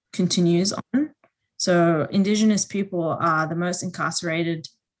continues on. So Indigenous people are the most incarcerated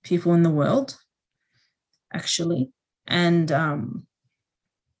people in the world, actually. And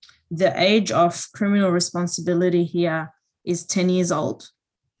the age of criminal responsibility here is 10 years old.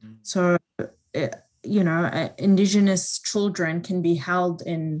 So, Indigenous children can be held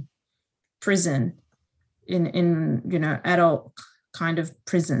in prison, in adult kind of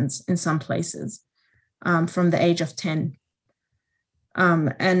prisons in some places, from the age of 10.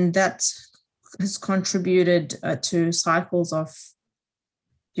 And that has contributed to cycles of,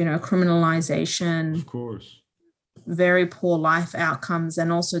 criminalization, of course, very poor life outcomes,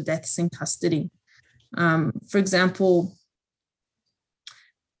 and also deaths in custody. For example,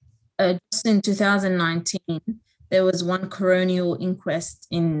 just in 2019, there was one coronial inquest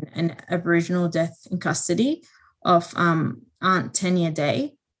in an Aboriginal death in custody of Aunt Tanya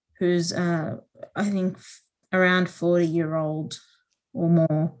Day, who's, I think, around 40-year-old or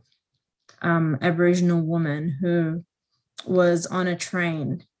more Aboriginal woman who was on a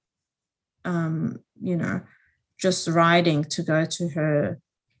train you know, just riding to go to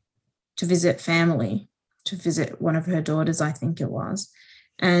visit family, to visit one of her daughters, I think it was.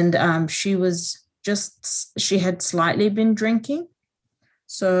 And she had slightly been drinking.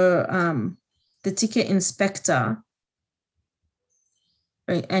 So the ticket inspector,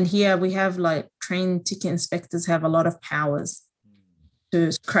 and here we have like trained ticket inspectors have a lot of powers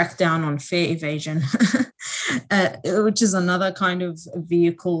to crack down on fare evasion, which is another kind of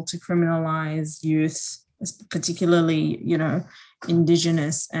vehicle to criminalize youth, particularly, you know,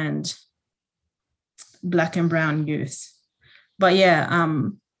 Indigenous and Black and brown youth. But yeah,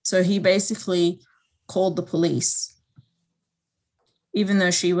 so he basically called the police, even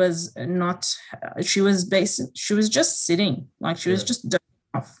though she was just sitting, like she was just dozing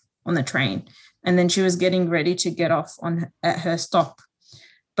off on the train, and then she was getting ready to get off at her stop.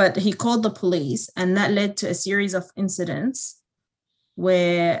 But he called the police, and that led to a series of incidents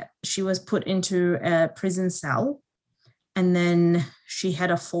where she was put into a prison cell, and then she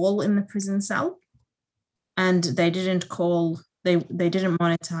had a fall in the prison cell, and they didn't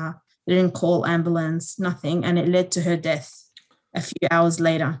monitor, they didn't call ambulance, nothing, and it led to her death a few hours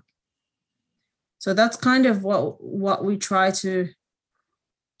later. So that's kind of what we try to,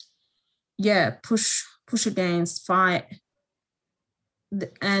 push against, fight.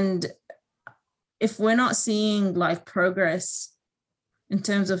 And if we're not seeing like progress in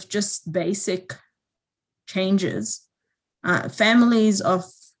terms of just basic changes, families of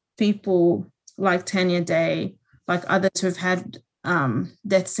people like Tanya Day, like others who've had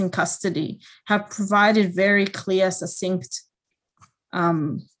deaths in custody, have provided very clear, succinct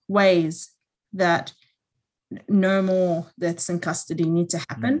ways that no more deaths in custody need to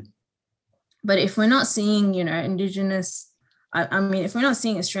happen. But if we're not seeing, you know, Indigenous, if we're not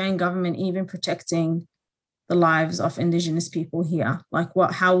seeing Australian government even protecting the lives of Indigenous people here, like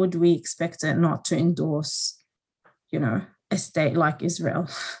how would we expect it not to endorse, you know, a state like Israel?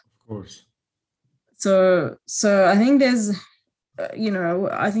 Of course. So I think there's,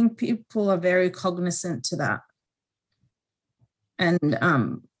 I think people are very cognizant to that. And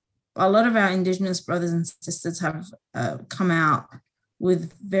a lot of our Indigenous brothers and sisters have come out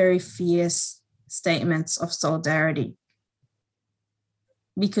with very fierce statements of solidarity,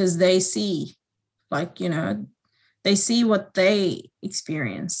 because they see, they see what they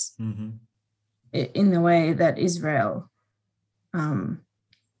experience in the way that Israel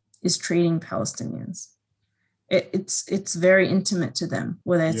is treating Palestinians. It's very intimate to them,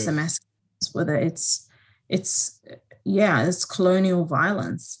 whether it's the massacres, whether it's colonial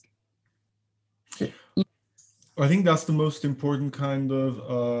violence. I think that's the most important kind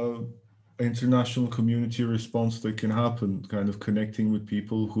of international community response that can happen, kind of connecting with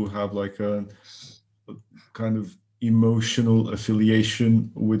people who have like a kind of emotional affiliation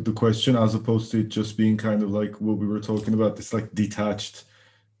with the question, as opposed to it just being kind of like what we were talking about, this like detached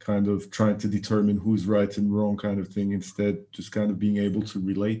kind of trying to determine who's right and wrong kind of thing, instead just kind of being able to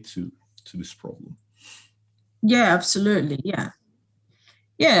relate to this problem. Yeah, absolutely. Yeah,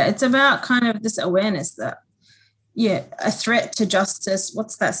 it's about kind of this awareness that, a threat to justice,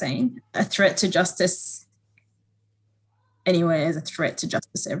 what's that saying? A threat to justice anywhere is a threat to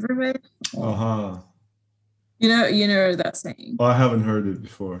justice everywhere. You know that saying? I haven't heard it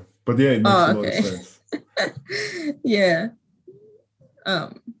before, but yeah, it makes a lot of sense.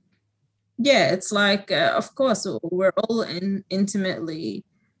 It's like, of course, we're all intimately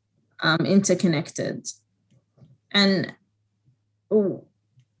interconnected. And,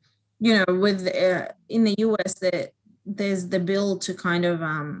 with in the US, there's the bill to kind of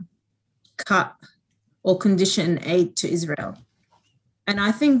cut or condition aid to Israel. And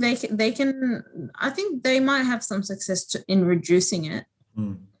I think they might have some success in reducing it.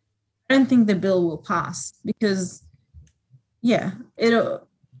 I don't think the bill will pass because, it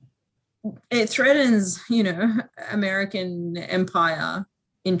threatens, American empire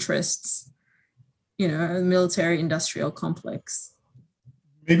interests, military industrial complex.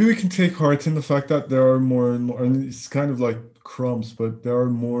 Maybe we can take heart in the fact that there are more and more, and it's kind of like crumbs, but there are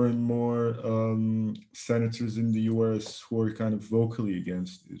more and more senators in the US who are kind of vocally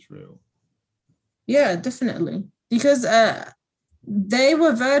against Israel. Yeah, definitely. Because they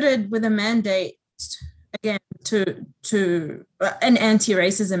were voted with a mandate, again, to an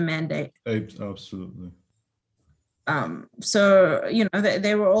anti-racism mandate. Absolutely. So,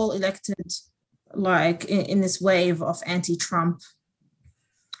 they were all elected like in this wave of anti-Trump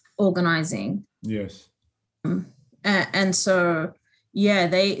organizing. Yes. And so,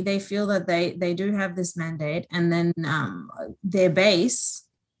 they feel that they do have this mandate, and then their base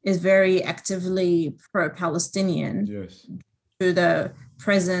is very actively pro-Palestinian. Yes. to the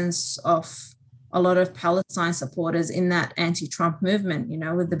presence of a lot of Palestine supporters in that anti-Trump movement,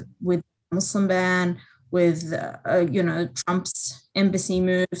 with Muslim ban, with Trump's embassy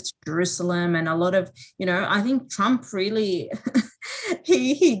move to Jerusalem, and a lot of, I think Trump really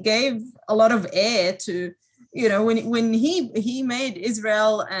he gave a lot of air to, when he made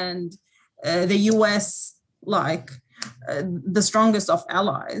Israel and the US like the strongest of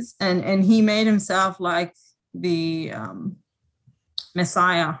allies, and he made himself like the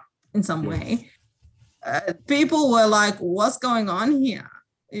Messiah in some way. People were like, what's going on here?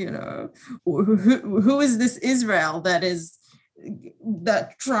 Who is this Israel that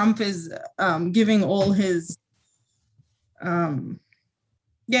Trump is giving all his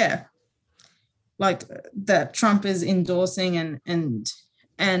like that Trump is endorsing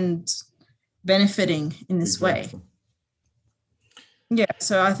and benefiting in this way. Yeah,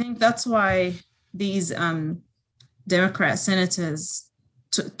 so I think that's why these Democrat senators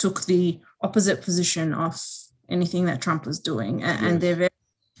took the opposite position of anything that Trump was doing, and they're very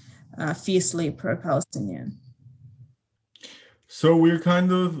fiercely pro-Palestinian. So we're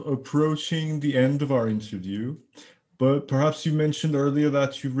kind of approaching the end of our interview, but perhaps you mentioned earlier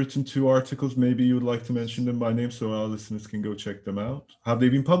that you've written 2 articles. Maybe you would like to mention them by name so our listeners can go check them out. Have they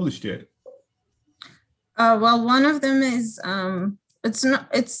been published yet? Well, one of them is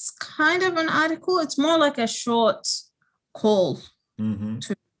it's kind of an article. It's more like a short call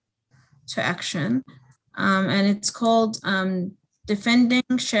to action, and it's called Defending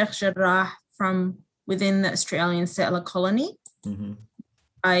Sheikh Jarrah from Within the Australian Settler Colony.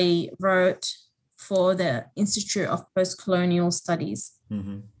 I wrote for the Institute of Postcolonial Studies,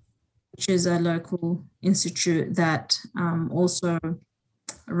 which is a local institute that also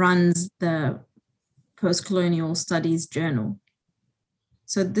runs the Postcolonial Studies Journal.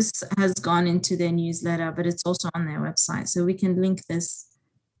 So this has gone into their newsletter, but it's also on their website. So we can link this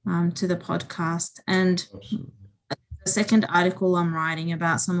to the podcast. And the second article I'm writing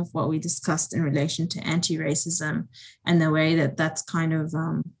about some of what we discussed in relation to anti-racism and the way that that's kind of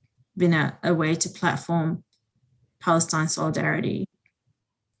been a way to platform Palestine solidarity.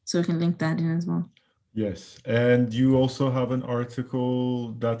 So we can link that in as well. Yes, and you also have an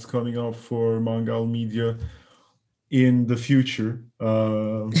article that's coming up for Mangal Media in the future.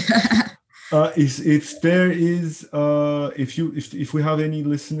 If we have any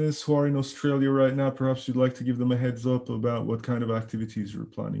listeners who are in Australia right now, perhaps you'd like to give them a heads up about what kind of activities you're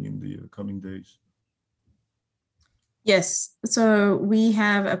planning in the coming days. Yes, so we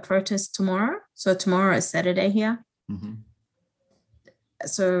have a protest tomorrow. So tomorrow is Saturday here.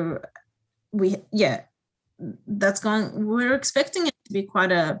 So we're expecting it to be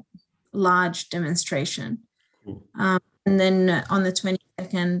quite a large demonstration. Cool. And then on the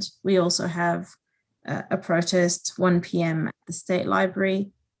 22nd, we also have a protest, 1 p.m. at the State Library.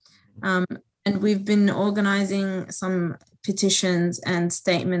 And we've been organizing some petitions and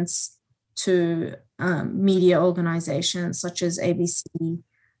statements to media organizations such as ABC,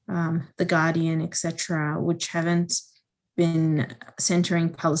 The Guardian, etc., which haven't been centering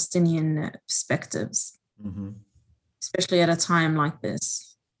Palestinian perspectives, especially at a time like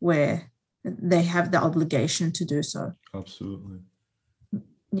this where they have the obligation to do so. Absolutely.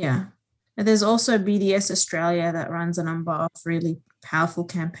 Yeah. And there's also BDS Australia that runs a number of really powerful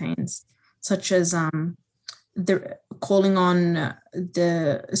campaigns, such as the calling on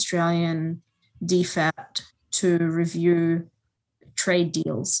the Australian DFAT to review trade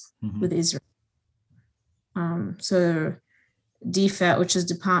deals with Israel. So DFAT, which is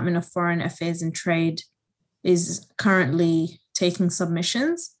Department of Foreign Affairs and Trade, is currently taking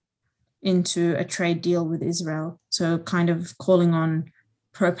submissions into a trade deal with Israel. So kind of calling on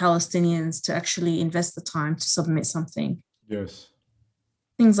pro-Palestinians to actually invest the time to submit something. Yes.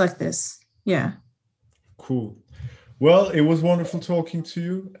 Things like this. Yeah. Cool. Well, it was wonderful talking to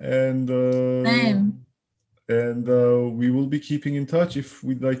you, and Same. And we will be keeping in touch. If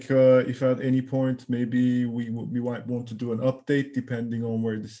we'd like, if at any point maybe we might want to do an update depending on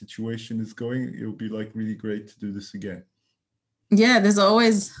where the situation is going, it would be like really great to do this again. Yeah, there's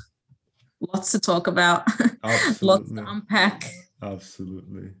always lots to talk about. Absolutely. Lots to unpack.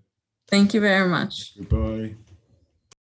 Absolutely. Thank you very much. Goodbye.